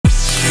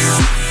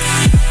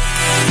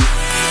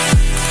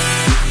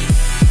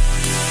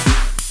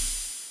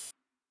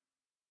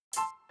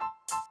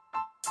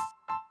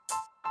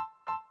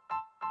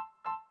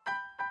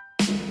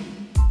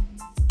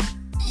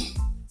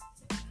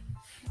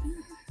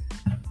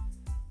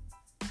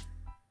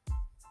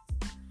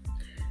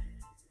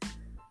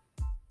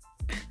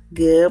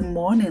Good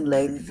morning,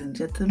 ladies and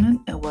gentlemen,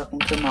 and welcome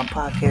to my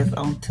podcast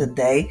on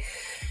today.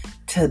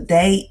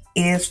 Today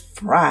is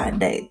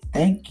Friday.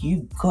 Thank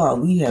you,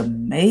 God. We have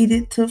made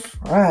it to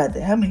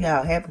Friday. How many of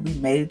y'all happy we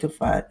made it to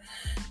Friday?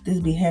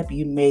 Just be happy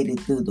you made it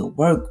through the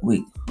work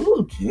week.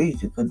 Oh,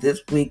 Jesus, because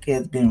this week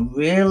has been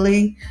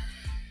really,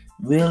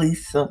 really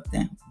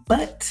something.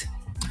 But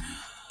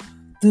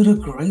through the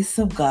grace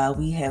of God,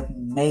 we have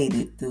made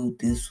it through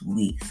this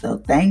week. So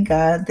thank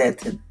God that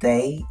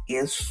today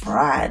is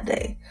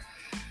Friday.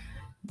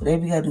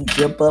 Whatever you gotta do,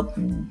 jump up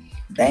and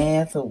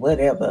dance or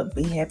whatever.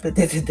 Be happy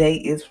that today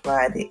is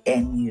Friday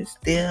and you're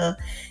still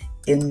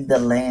in the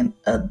land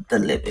of the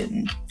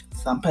living.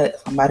 Somebody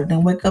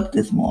didn't wake up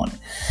this morning.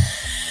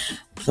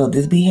 So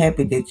just be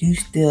happy that you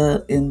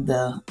still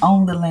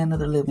on the land of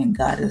the living.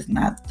 God is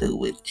not through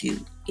with you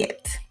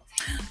yet.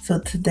 So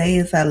today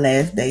is our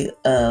last day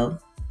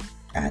of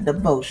our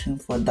devotion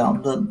for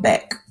Don't Look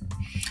Back.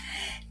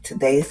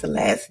 Today is the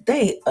last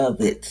day of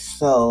it.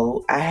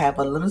 So I have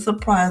a little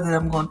surprise that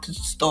I'm going to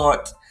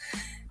start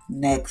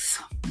next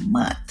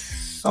month.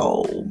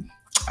 So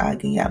I'll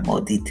give y'all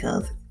more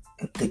details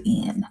at the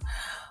end.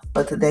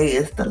 But today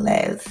is the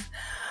last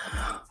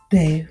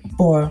day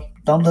for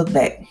Don't Look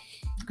Back.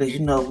 Because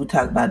we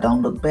talk about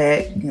don't look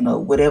back.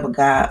 Whatever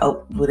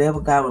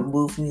God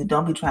removed from you,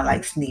 don't be trying to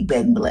like sneak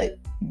back and be like,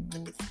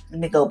 let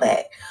me go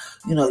back.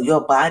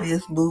 Your body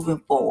is moving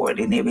forward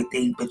and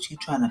everything, but you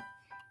trying to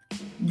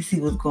let me see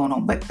what's going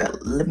on back there.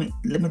 Let me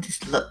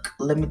just look.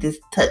 Let me just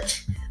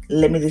touch.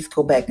 Let me just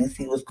go back and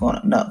see what's going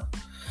on. No.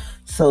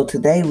 So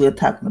today we're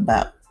talking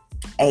about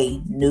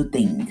a new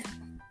thing.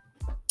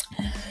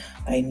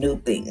 A new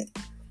thing.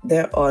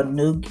 There are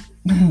new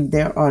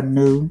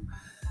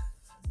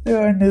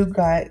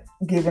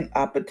God-given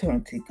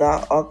opportunity.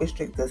 God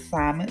orchestrates the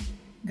assignment.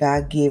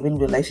 God-given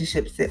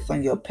relationship sets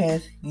on your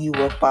path. You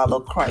will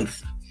follow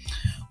Christ.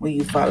 When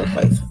you follow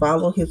Christ,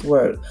 follow His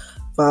word,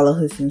 follow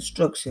His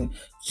instruction.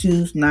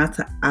 Choose not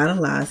to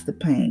idolize the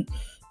pain.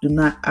 Do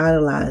not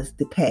idolize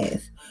the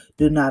past.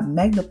 Do not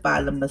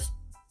magnify the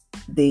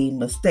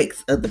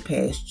mistakes of the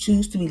past.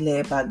 Choose to be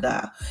led by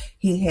God.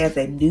 He has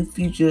a new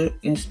future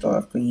in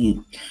store for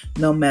you.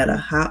 No matter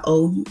how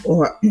old you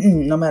are,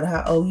 no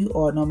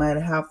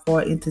matter how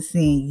far into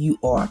sin you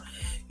are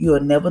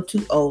never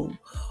too old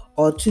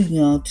or too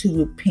young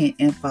to repent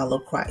and follow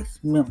Christ.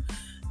 Remember,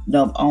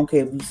 no, I don't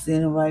care if you're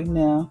sinning right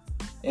now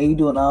and you're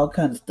doing all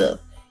kinds of stuff.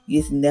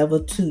 You're never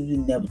too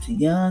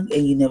young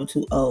and you're never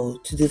too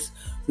old to just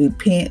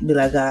repent, be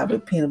like, God,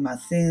 repent of my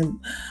sin.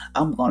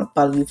 I'm going to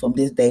follow you from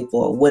this day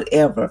forward,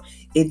 whatever.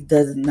 It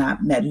does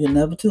not matter. You're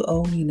never too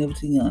old, you're never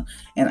too young.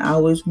 And I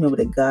always remember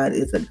that God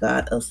is a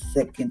God of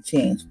second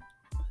chance,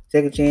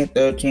 third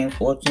chance,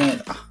 fourth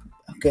chance.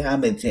 Okay, how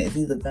many chances?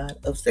 He's a God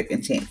of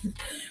second chances.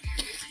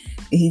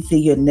 He said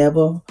you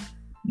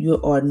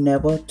are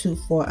never too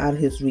far out of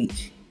His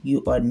reach.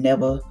 You are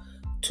never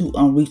too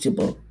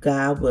unreachable.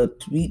 God will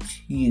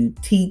reach you,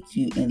 teach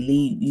you, and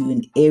lead you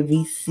in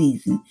every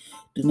season.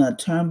 Do not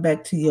turn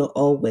back to your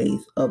old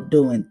ways of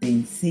doing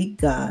things. Seek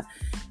God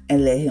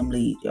and let Him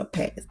lead your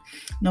path.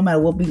 No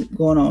matter what be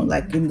going on,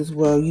 like in this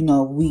world,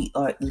 we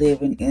are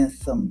living in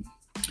some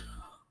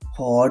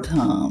hard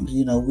times.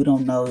 We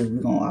don't know if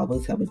we're going to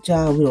always have a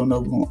job. We don't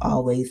know if we're going to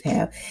always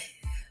have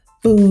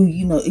food.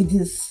 It's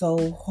just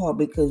so hard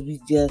because we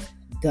just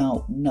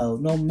don't know.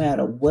 No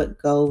matter what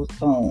goes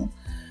on.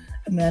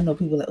 I mean, I know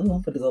people like, oh,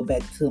 I'm going to go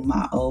back to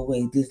my old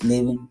way, just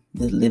living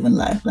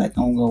life. Like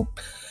I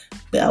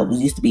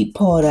used to be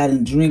poured out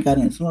and drink. I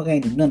didn't smoke. I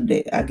ain't do none of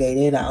that. I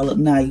gave that all up.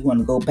 Now you want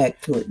to go back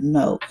to it?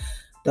 No,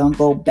 don't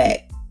go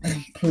back.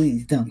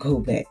 Please don't go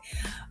back.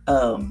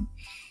 Don't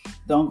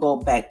go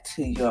back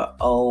to your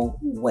old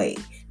way.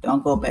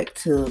 Don't go back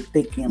to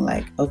thinking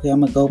like, okay,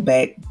 I'm gonna go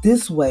back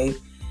this way,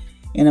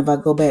 and if I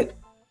go back,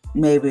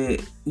 maybe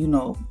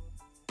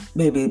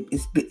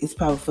it's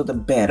probably for the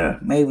better.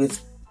 Maybe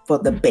it's for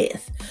the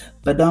best.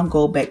 But don't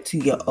go back to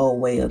your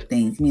old way of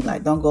things.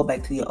 Don't go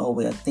back to your old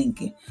way of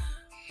thinking.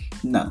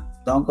 No,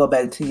 don't go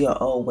back to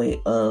your old way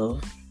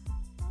of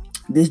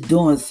just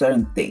doing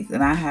certain things.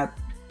 And I have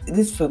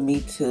this for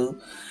me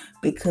too,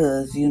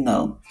 because let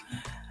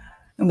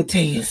me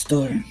tell you a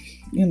story.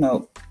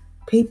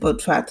 People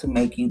try to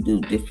make you do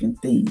different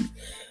things.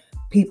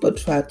 People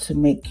try to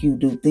make you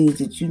do things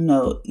that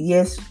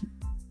yes,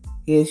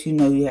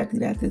 you have to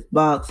get out of this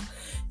box.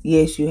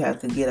 Yes, you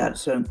have to get out of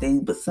certain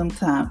things, but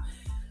sometimes,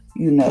 if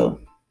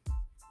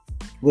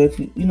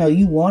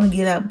you want to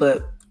get out,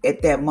 but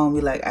at that moment,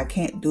 you're like, I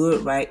can't do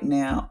it right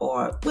now,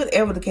 or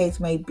whatever the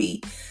case may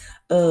be.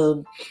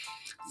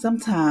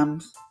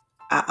 Sometimes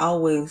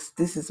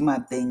this is my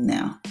thing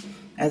now.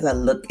 As I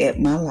look at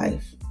my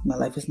life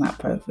is not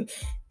perfect.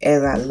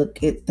 As I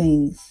look at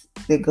things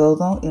that goes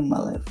on in my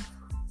life,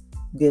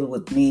 dealing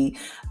with me,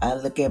 I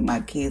look at my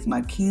kids.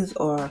 My kids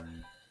are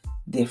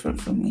different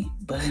from me,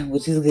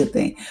 which is a good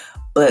thing.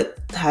 But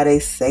how they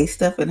say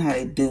stuff and how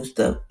they do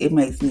stuff, it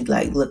makes me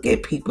like look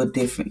at people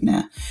different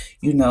now.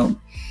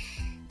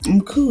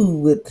 I'm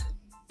cool with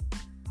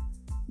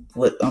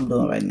what I'm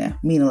doing right now.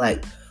 Meaning,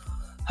 like,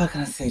 how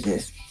can I say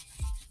this?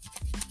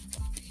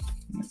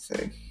 let's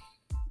say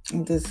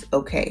this.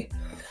 Okay,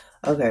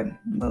 I'll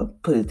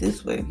put it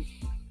this way.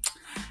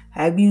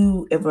 Have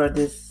you ever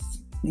this,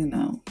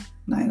 not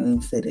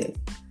even say that.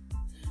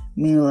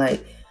 Meaning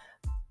like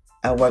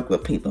I work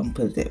with people. I'm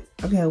put it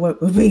that. Okay, I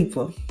work with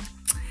people.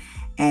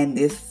 And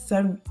there's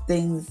certain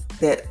things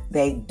that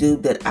they do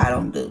that I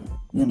don't do.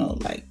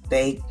 Like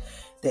they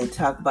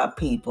talk about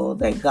people,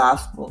 they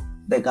gospel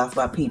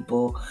about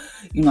people.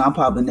 I'm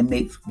probably in the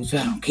mix, which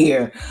I don't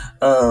care.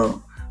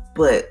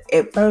 But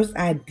at first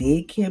I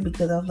did care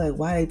because I was like,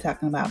 why are they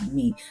talking about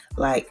me?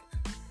 Like,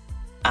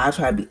 I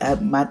try to be,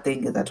 my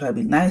thing is I try to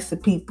be nice to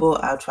people.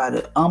 I try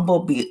to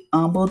be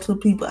humble to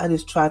people. I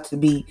just try to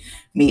be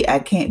me. I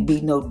can't be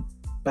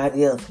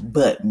nobody else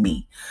but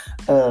me.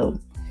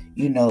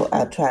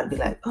 I try to be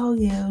like, oh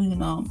yeah,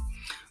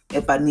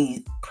 if I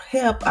need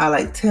help, I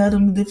like tell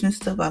them different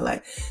stuff. I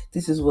like,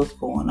 this is what's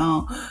going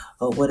on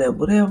or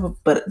whatever.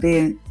 But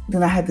then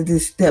I had to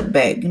just step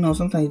back.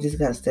 Sometimes you just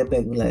gotta step back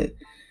and be like,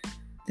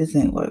 this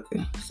ain't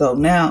working. So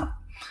now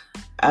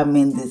I'm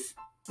in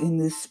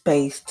this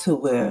space to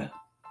where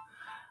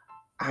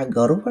I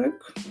go to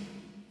work,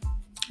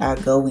 I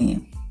go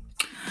in,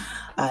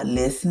 I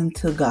listen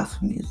to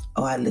gospel music,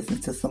 or I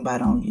listen to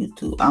somebody on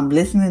YouTube. I'm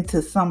listening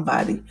to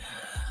somebody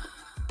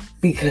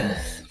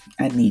because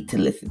I need to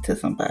listen to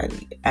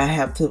somebody. I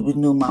have to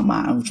renew my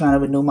mind. I'm trying to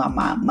renew my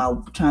mind.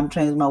 Trying to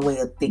change my way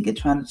of thinking,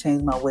 trying to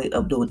change my way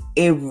of doing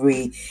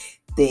everything.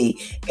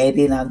 And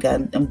then I'm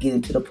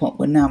getting to the point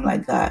where now I'm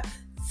like, God,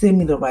 send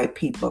me the right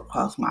people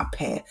across my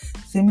path.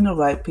 Send me the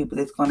right people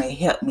that's going to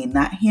help me,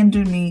 not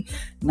hinder me,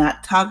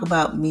 not talk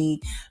about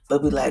me,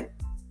 but be like,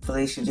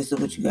 Felicia, this is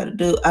what you got to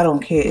do. I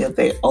don't care if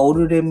they're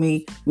older than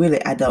me.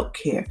 Really, I don't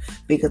care.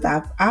 Because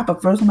I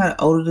prefer somebody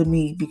older than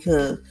me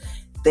because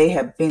they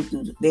have been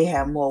through, they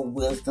have more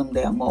wisdom,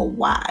 they are more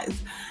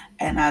wise.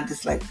 And I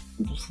just like,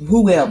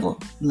 whoever,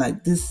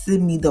 like, just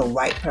send me the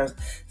right person.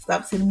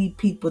 Stop sending me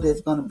people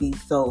that's going to be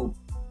so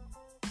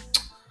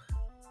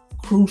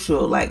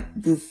crucial, like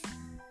this,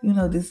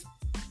 this,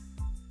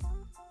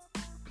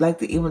 like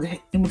to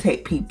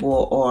imitate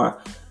people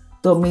or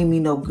don't mean me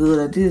no good.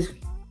 I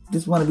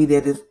just want to be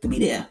there just to be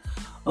there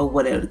or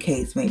whatever the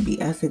case may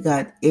be. I said,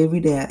 God, every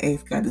day I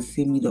ask God to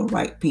send me the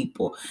right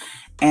people.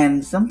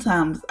 And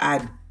sometimes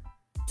I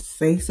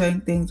say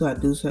certain things or I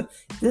do certain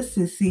just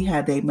to see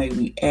how they may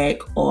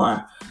react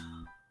or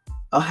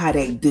how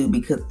they do,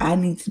 because I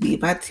need to be,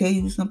 if I tell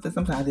you something,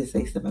 sometimes I just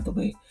say stuff out the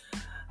way.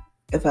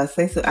 If I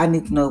say so, I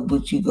need to know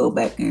would you go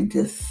back and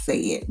just say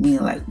it.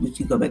 Meaning like, would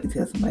you go back and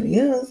tell somebody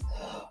else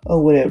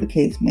or whatever the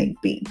case may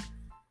be.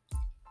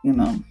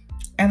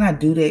 And I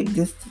do that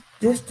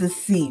just to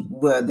see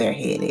where they're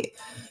headed.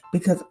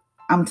 Because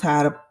I'm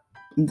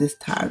just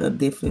tired of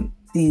different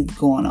things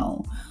going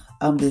on.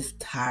 I'm just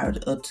tired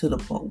of to the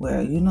point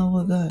where, you know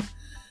what, God,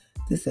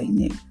 this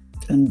ain't it.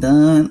 I'm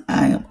done.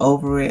 I am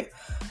over it.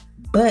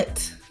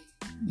 But,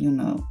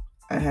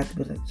 I have to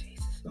be like,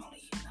 Jesus,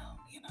 only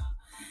you know.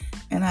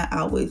 And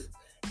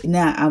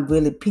now I'm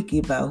really picky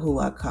about who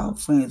I call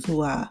friends,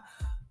 who I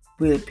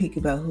really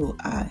picky about who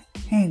I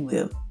hang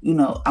with.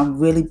 I'm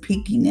really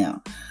picky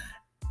now.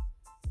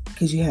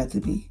 Because you have to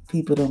be.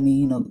 People don't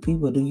mean,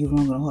 people do you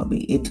wrong in a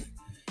heartbeat.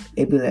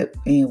 It be like,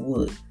 and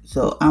would.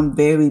 So I'm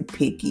very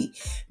picky.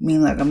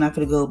 Meaning like I'm not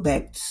going to go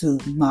back to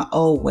my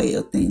old way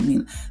of things.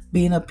 Meaning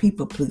being a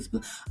people pleaser.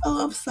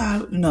 Oh, I'm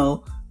sorry.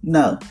 No.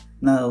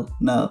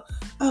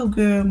 Oh,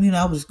 girl,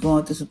 I was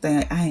going through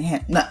something. I ain't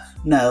had,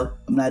 no,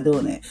 I'm not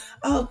doing that.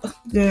 Oh,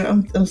 girl,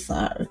 I'm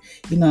sorry.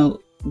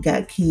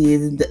 Got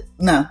kids.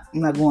 No, I'm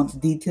not going to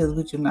details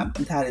with you. I'm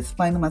tired of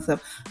explaining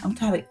myself. I'm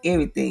tired of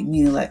everything.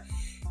 Meaning like,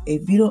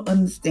 if you don't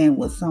understand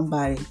what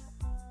somebody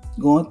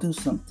going through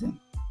something,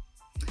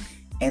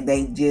 and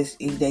they just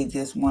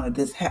want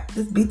to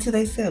just be to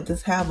themselves,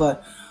 just have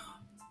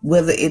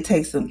whether it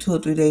takes them 2 or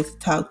 3 days to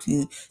talk to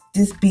you,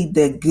 just be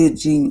that good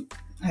gene.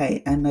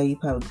 Hey, I know you're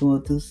probably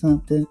going through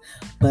something,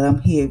 but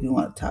I'm here if you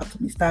want to talk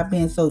to me. Stop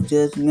being so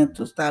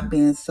judgmental. Stop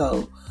being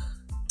so,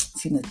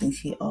 she doesn't think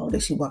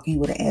that she walking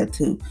with an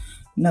attitude.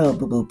 No,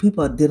 boo-boo.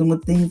 People are dealing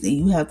with things and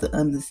you have to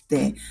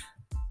understand.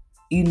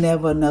 You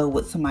never know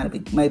what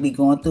somebody may be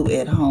going through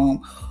at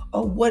home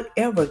or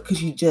whatever,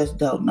 because you just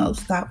don't know.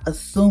 Stop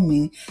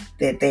assuming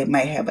that they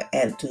may have an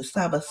attitude.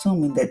 Stop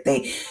assuming that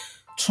they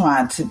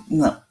trying to,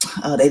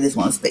 they just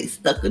want to stay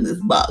stuck in this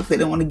box. They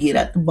don't want to get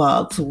out the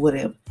box or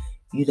whatever.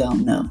 You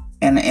don't know.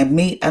 And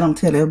me, I don't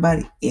tell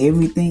everybody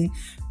everything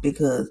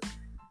because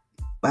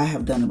I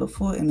have done it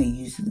before and it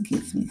usually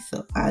gets me.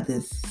 So I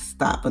just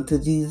stop until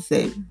Jesus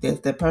said,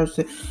 that's that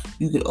person.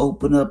 You could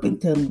open up and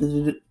tell them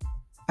this.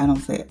 I don't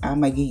say, I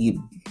might give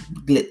you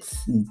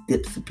glitz and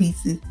dips and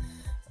pieces,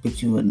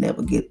 but you will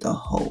never get the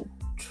whole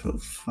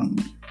truth from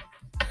me.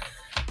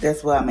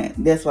 That's what I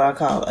meant. That's what I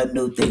call a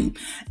new thing.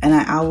 And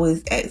I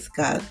always ask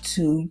God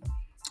to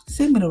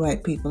send me the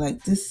right people.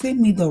 Like, just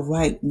send me the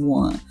right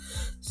one.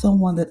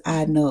 Someone that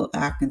I know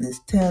I can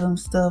just tell them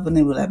stuff and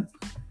they be like,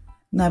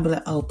 not be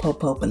like, oh,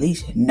 Popo,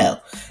 Felicia. No.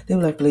 They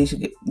be like, Felicia,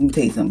 let me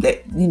tell you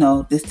something.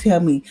 That, just tell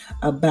me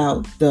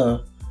about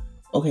the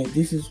okay,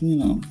 this is,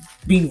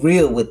 be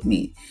real with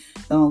me.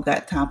 I don't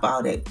got time for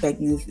all that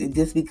fakeness.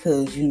 Just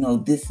because,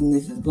 this and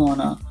this is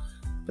going on.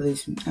 But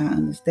listen, I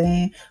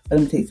understand. But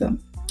let me tell you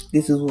something.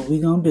 This is what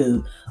we're going to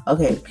do.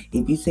 Okay,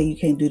 if you say you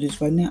can't do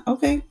this right now,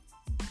 okay,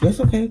 that's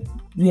okay.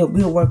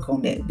 We'll work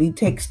on that. We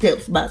take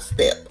steps by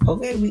step.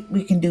 Okay,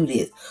 we can do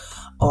this.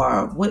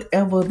 Or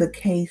whatever the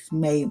case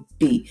may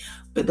be.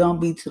 But don't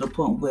be to the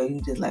point where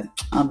you just like,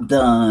 I'm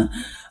done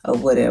or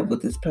whatever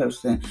with this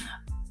person.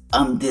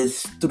 I'm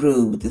just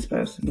through with this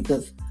person,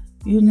 because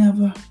you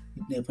never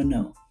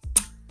know.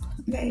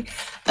 Okay.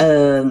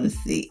 Let's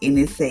see. And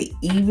it say,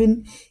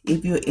 even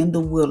if you're in the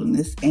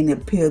wilderness and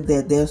it appears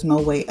that there's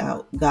no way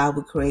out, God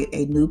will create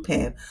a new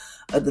path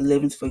of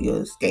deliverance for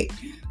your escape.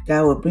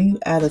 God will bring you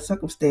out of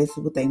circumstances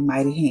with a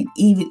mighty hand,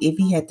 even if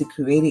He had to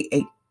create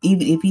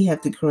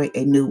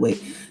a new way.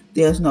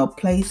 There's no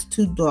place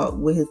too dark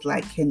where His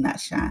light cannot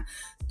shine.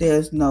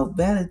 There's no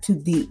valley too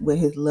deep where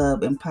His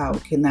love and power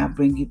cannot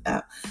bring you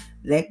out.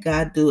 Let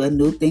God do a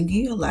new thing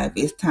in your life.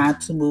 It's time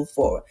to move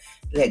forward.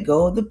 Let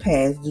go of the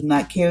past. Do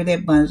not carry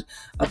that bunch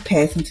of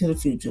past into the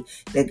future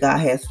that God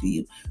has for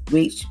you.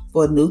 Reach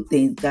for new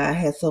things. God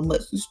has so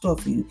much in store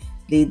for you.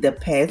 Leave the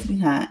past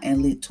behind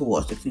and lead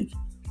towards the future.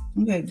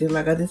 Okay, just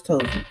like I just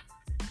told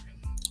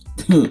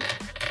you.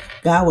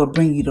 God will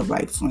bring you the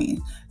right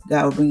friends.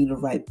 God will bring you the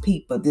right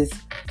people. This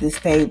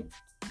stay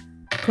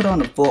put on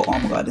the full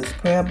armor of God. Just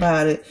pray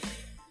about it.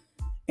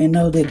 And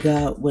know that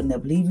God will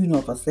never leave you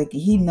nor forsake you.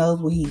 He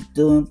knows what He's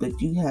doing, but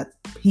you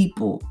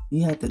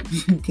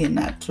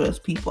cannot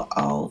trust people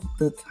all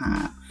the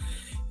time.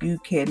 You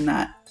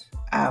cannot.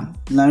 I'm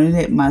learning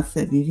it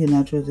myself. You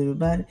cannot trust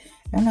everybody.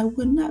 And I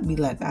would not be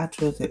like, I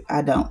trust it.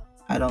 I don't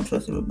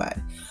trust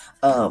everybody.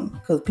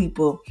 Because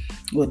people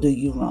will do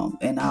you wrong.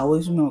 And I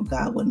always remember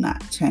God will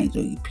not change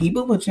on you.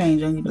 People will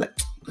change on you, be like,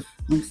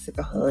 I'm sick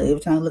of her.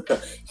 Every time I look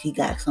up, she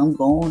got something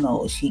going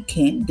on. She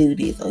can't do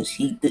this. Or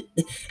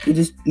you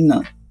just,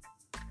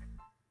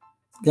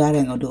 God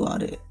ain't gonna do all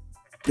that.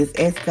 Just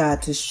ask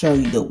God to show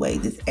you the way.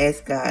 Just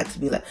ask God to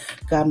be like,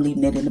 God, I'm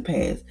leaving that in the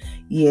past.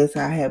 Yes,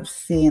 I have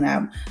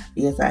sinned.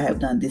 Yes, I have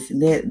done this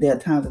and that. There are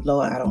times that,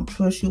 Lord, I don't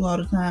trust you all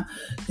the time.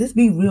 Just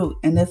be real,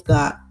 and that's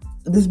God.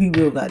 Just be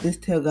real, God.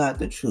 Just tell God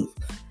the truth.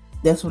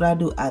 That's what I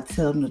do. I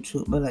tell Him the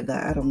truth. But like,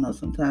 God, I don't know.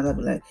 Sometimes I'll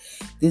be like,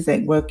 this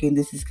ain't working.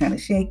 This is kind of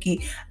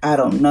shaky. I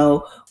don't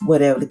know.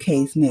 Whatever the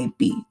case may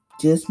be.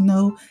 Just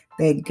know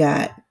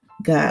that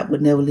God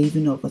would never leave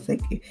you nor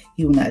forsake you.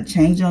 He will not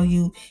change on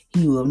you.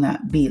 He will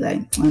not be like,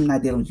 I'm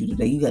not dealing with you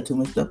today. You got too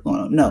much stuff going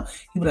on. No.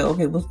 He'll be like,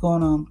 okay, what's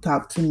going on?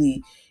 Talk to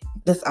me.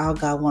 That's all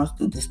God wants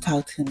to do. Just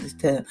talk to Him. Just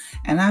tell Him.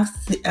 And I'm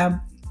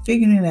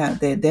figuring it out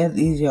that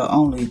is your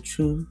only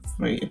true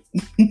friend.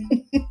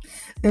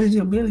 That is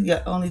really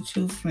your only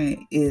true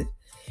friend. Is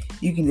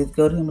you can just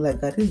go to Him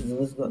like, God, this is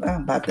what's going on.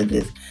 I'm about to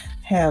just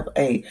have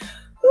I'm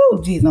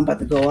about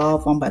to go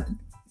off. I'm about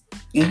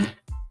to...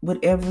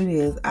 whatever it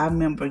is. I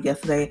remember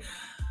yesterday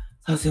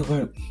I was at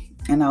work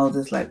and I was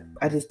just like,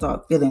 I just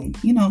started feeling,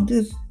 you know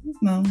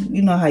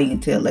how you can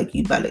tell like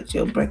you about at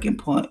your breaking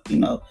point,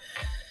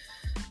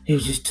 it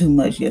was just too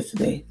much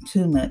yesterday,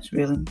 too much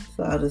really.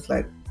 So I was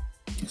like,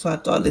 so I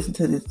started listening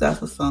to this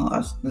gospel song.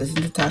 I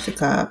listened to Tasha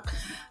Cobb.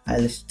 I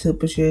listened to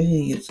Patricia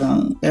Hilliard's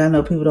song. And I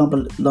know people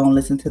don't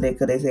listen to that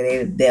because they say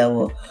they're the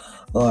devil,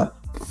 or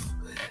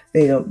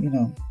they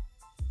don't,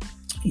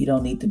 you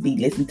don't need to be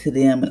listening to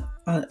them.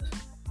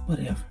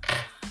 Whatever.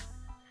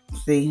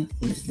 See,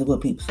 listen to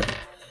what people say.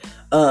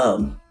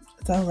 So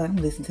I was like, I'm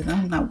listening to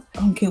them. I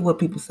don't care what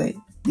people say.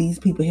 These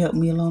people help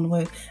me along the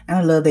way, and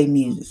I love their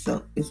music,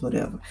 so it's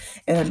whatever.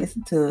 And I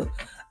listened to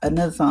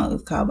another song.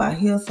 It's called by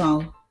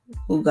Hillsong,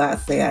 Who God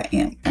Say I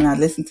Am, and I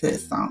listened to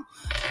this song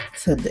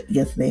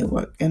yesterday at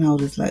work, and I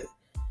was just like,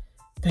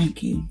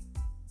 thank you.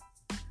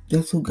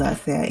 That's who God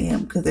say I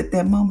am. Because at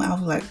that moment, I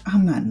was like,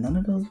 I'm not none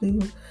of those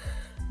people.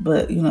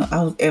 But,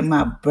 I was at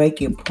my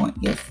breaking point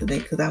yesterday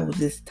because I was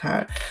just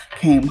tired.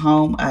 Came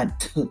home. I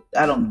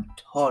don't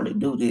hardly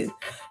do this.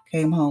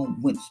 Came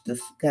home,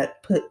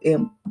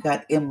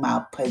 got in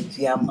my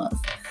pajamas.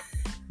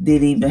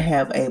 Didn't even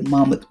have a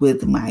moment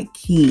with my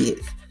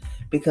kids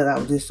because I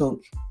was just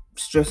so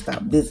stressed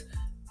out. This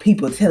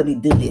people telling me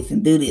do this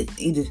and do this.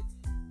 It just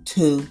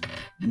too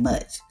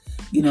much.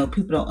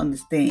 People don't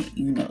understand.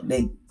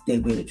 They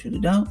really truly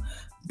don't.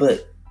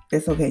 But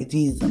that's okay.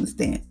 Jesus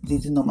understand.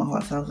 Jesus know my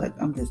heart. So I was like,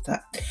 I'm just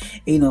tired.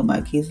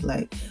 My kids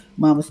like,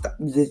 Mama, stop.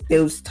 They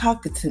was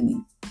talking to me.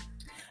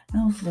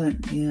 And I was like,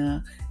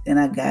 yeah. Then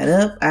I got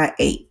up. I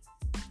ate.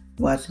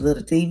 Watched a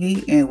little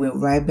TV and went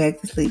right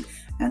back to sleep.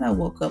 And I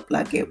woke up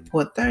like at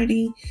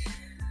 4:30.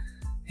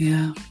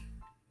 Yeah.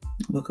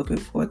 Woke up at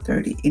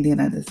 4:30. And then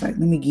I just like,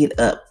 let me get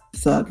up.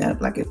 So I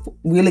got up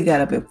really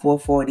got up at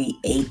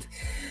 4:48.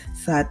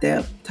 Sat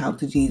there, talked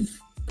to Jesus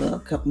for a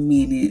couple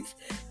minutes.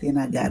 Then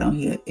I got on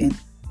here and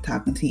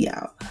talking to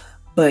y'all.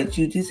 But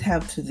you just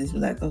have to just be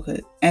like,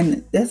 okay.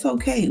 And that's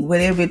okay.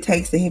 Whatever it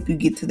takes to help you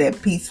get to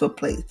that peaceful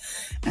place.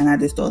 And I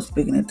just start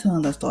speaking in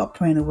tongues. I start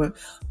praying at work.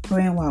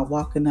 Praying while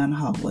walking down the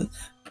hallway.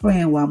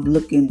 Praying while I'm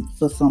looking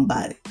for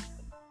somebody.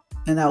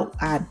 And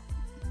I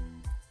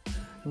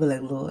I be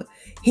like, Lord,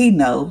 He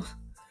knows.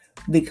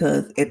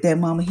 Because at that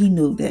moment He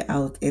knew that I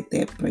was at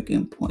that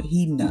breaking point.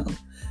 He knows.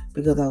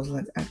 Because I was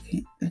like, I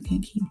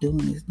can't keep doing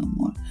this no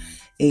more.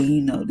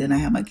 And then I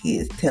have my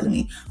kids telling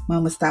me,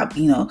 Mama, stop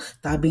being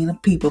a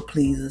people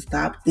pleaser,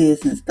 stop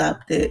this and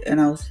stop that.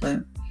 And I was like,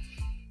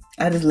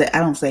 I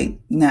don't say,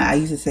 I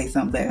used to say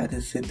something back. I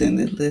just sit there and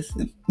just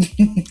listen.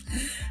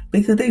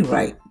 Because they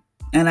right.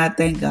 And I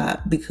thank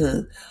God,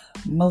 because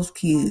most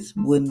kids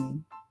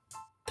wouldn't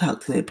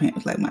talk to their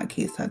parents like my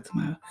kids talk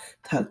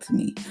to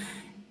me.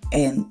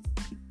 And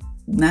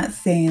not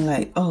saying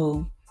like,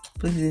 oh,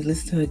 please just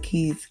listen to her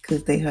kids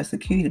because they her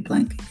security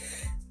blanket.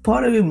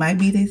 Part of it might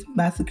be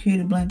my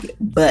security blanket,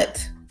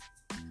 but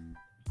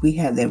we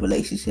have that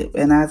relationship.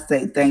 And I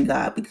say thank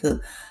God,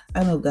 because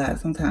I know God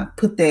sometimes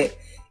put that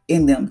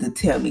in them to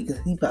tell me, because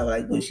He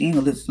probably like, well, she ain't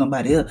gonna listen to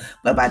nobody else.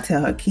 But if I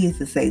tell her kids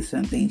to say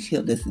certain things,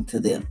 she'll listen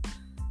to them.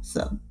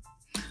 So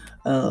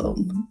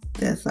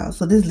that's all.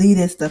 So just leave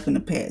that stuff in the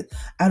past.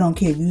 I don't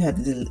care if you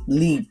have to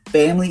leave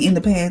family in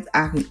the past.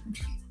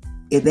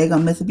 If they're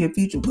gonna mess up your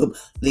future,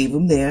 leave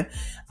them there.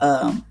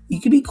 You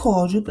can be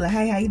cordial, but like,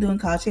 hey, how you doing?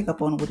 Call, check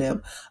up on them,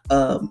 whatever.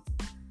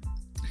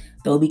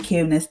 Don't be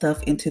carrying that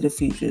stuff into the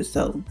future.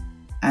 So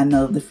I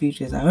know the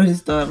future has already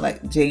started,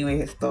 like January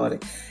has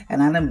started,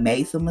 and I done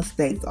made some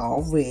mistakes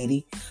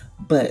already,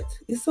 but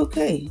it's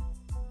okay.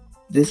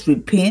 Just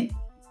repent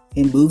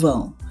and move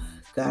on.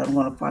 God, I'm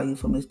gonna follow you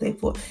from this day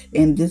forward,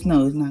 and just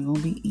know it's not gonna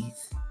be easy.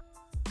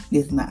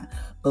 It's not,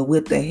 but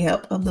with the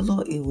help of the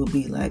Lord, it will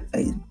be like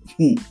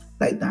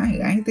like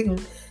dang, I ain't thinking.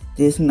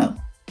 Just know,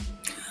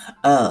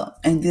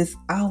 and just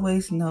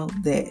always know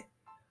that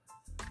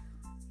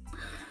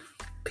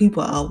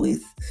people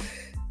always,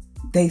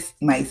 they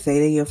might say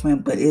they're your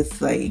friend, but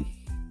it's like,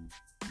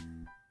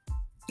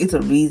 it's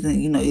a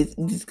reason, it's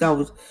just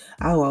always,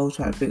 I always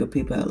try to figure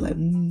people out, like,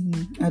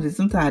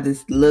 sometimes I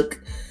just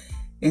look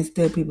and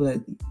stare at people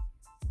like,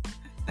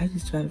 I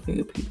just try to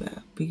figure people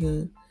out,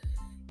 because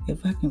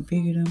if I can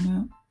figure them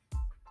out,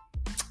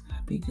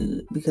 I'll be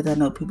good, because I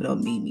know people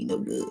don't mean me no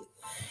good.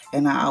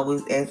 And I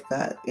always ask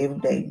God every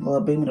day,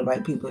 Lord, bring me the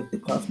right people to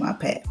cross my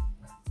path.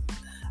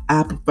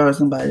 I prefer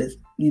somebody that's,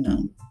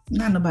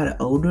 not nobody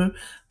older,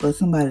 but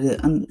somebody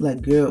that,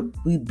 like, girl,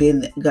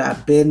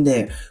 God been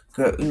there.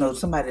 Girl,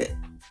 somebody,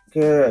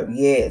 girl,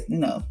 yes,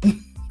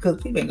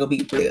 because people ain't gonna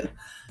be real.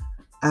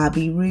 I'll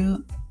be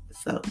real.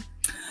 So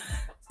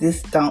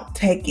just don't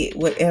take it,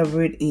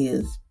 whatever it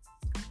is.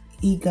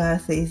 God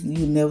says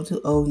you're never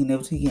too old, you're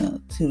never too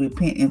young to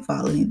repent and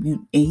follow Him.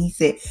 And He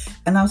said,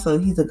 and also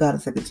He's a God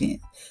of second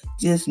chance.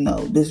 Just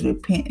know, just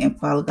repent and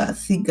follow God.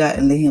 Seek God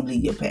and let Him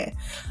lead your path.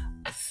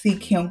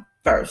 Seek Him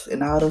first,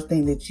 and all those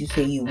things that you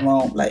say you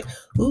want, like,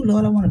 oh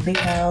Lord, I want a big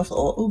house,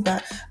 or oh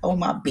God, I want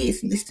my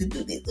business to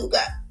do this. Oh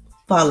God,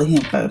 follow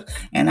Him first.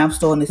 And I'm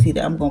starting to see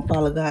that I'm gonna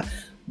follow God.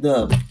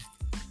 The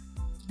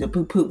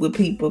put with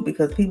people,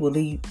 because people will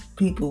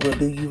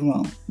do you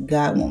wrong.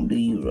 God won't do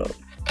you wrong.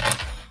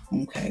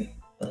 Okay.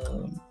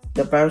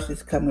 The verse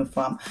is coming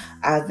from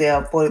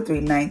Isaiah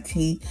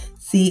 43:19.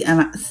 See,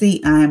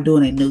 I am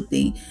doing a new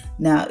thing.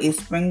 Now it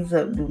springs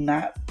up.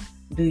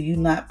 Do you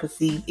not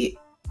perceive it?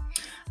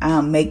 I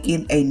am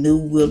making a new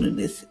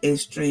wilderness and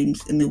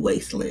streams in the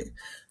wasteland.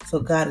 So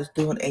God is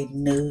doing a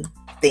new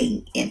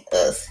thing in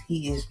us.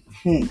 He is.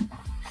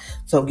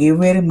 So get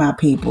ready, my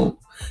people.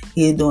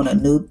 He is doing a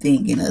new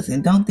thing in us.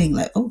 And don't think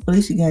like, oh,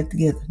 Felicia got it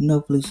together.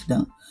 No, Felicia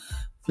don't.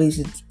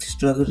 Felicia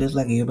struggle just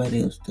like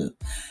everybody else do.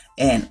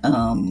 And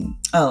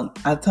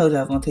I told you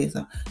I was gonna tell you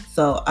something.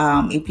 So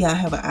if y'all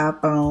have an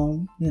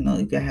iPhone,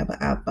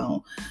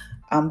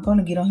 I'm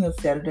gonna get on here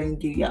Saturday and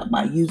give y'all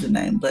my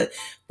username. But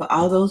for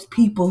all those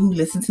people who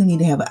listen to me,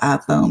 they have an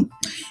iPhone,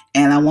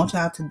 and I want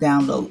y'all to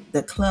download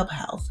the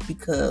Clubhouse,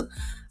 because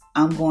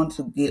I'm going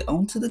to get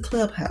onto the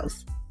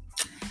Clubhouse,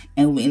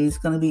 and it's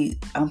gonna be,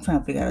 I'm trying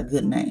to figure out a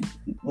good name.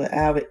 Well,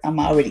 I'm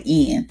already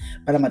in,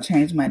 but I'm gonna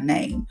change my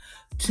name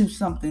to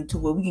something to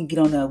where we can get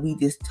on there. We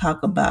just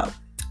talk about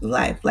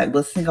life, like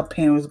what single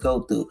parents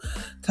go through.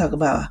 Talk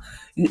about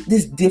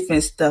this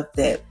different stuff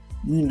that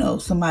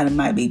somebody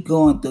might be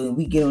going through, and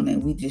we get on there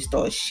and we just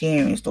start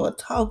sharing, start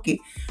talking.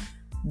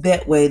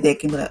 That way they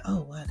can be like,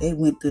 oh wow, they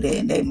went through that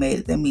and they made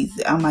it. That means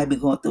I might be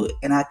going through it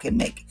and I can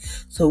make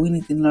it. So we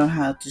need to learn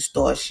how to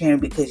start sharing,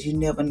 because you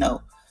never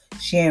know,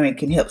 sharing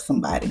can help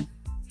somebody.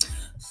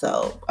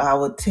 So I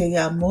will tell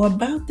y'all more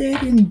about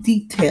that in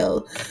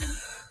detail.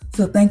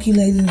 So thank you,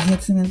 ladies and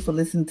gentlemen, for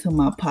listening to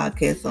my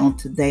podcast on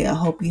today. I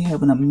hope you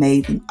have an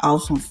amazing,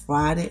 awesome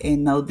Friday,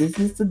 and know this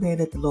is the day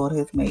that the Lord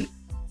has made.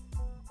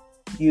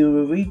 You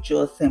will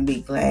rejoice and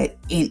be glad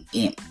in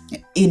it.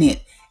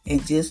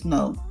 And just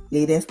know,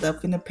 leave that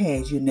stuff in the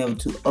past. You're never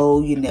too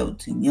old, you're never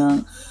too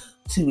young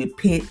to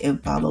repent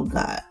and follow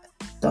God.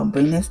 Don't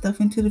bring that stuff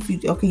into the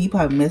future. Okay, you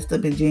probably messed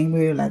up in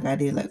January like I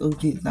did, like, oh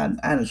Jesus, I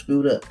done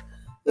screwed up.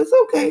 It's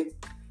okay.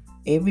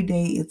 Every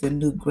day is a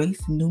new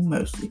grace, new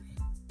mercy.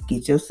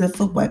 Get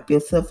yourself up, wipe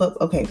yourself up.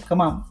 Okay,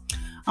 come on.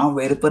 I'm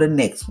ready for the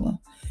next one.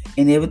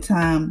 And every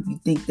time you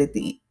think that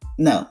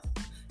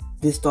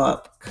just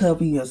start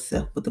covering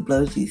yourself with the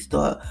blood of Jesus.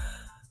 Start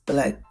But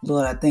like,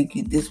 Lord, I thank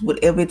you. This,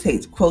 whatever it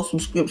takes, quote some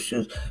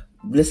scriptures,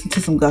 listen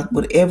to some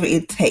gospel, whatever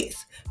it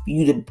takes for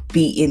you to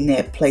be in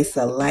that place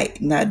of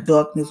light, not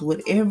darkness,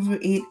 whatever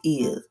it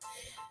is,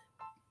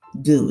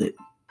 do it.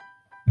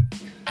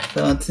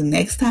 So until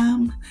next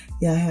time,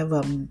 y'all have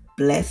a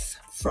blessed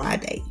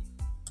Friday.